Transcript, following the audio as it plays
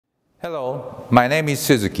Hello, my name is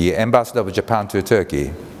Suzuki, Ambassador of Japan to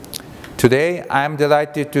Turkey. Today, I am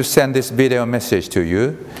delighted to send this video message to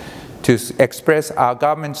you to express our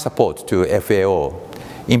government support to FAO,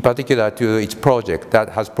 in particular to its project that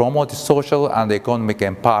has promoted social and economic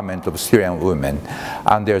empowerment of Syrian women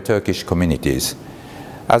and their Turkish communities.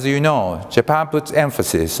 As you know, Japan puts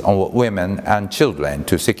emphasis on women and children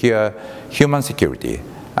to secure human security,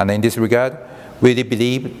 and in this regard, we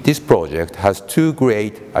believe this project has two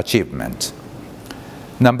great achievements.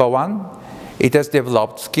 Number one, it has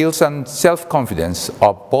developed skills and self-confidence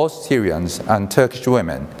of both Syrians and Turkish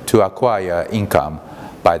women to acquire income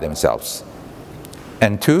by themselves.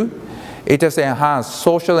 And two, it has enhanced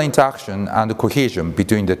social interaction and cohesion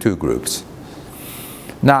between the two groups.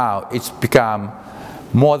 Now, it's become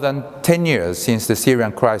more than 10 years since the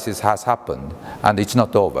Syrian crisis has happened, and it's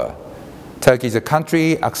not over. Turkey is a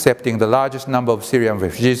country accepting the largest number of Syrian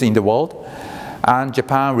refugees in the world, and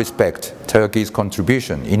Japan respects Turkey's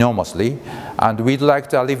contribution enormously, and we'd like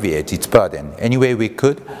to alleviate its burden any way we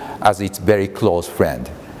could as its very close friend.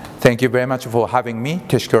 Thank you very much for having me.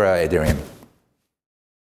 Teşekkür ederim.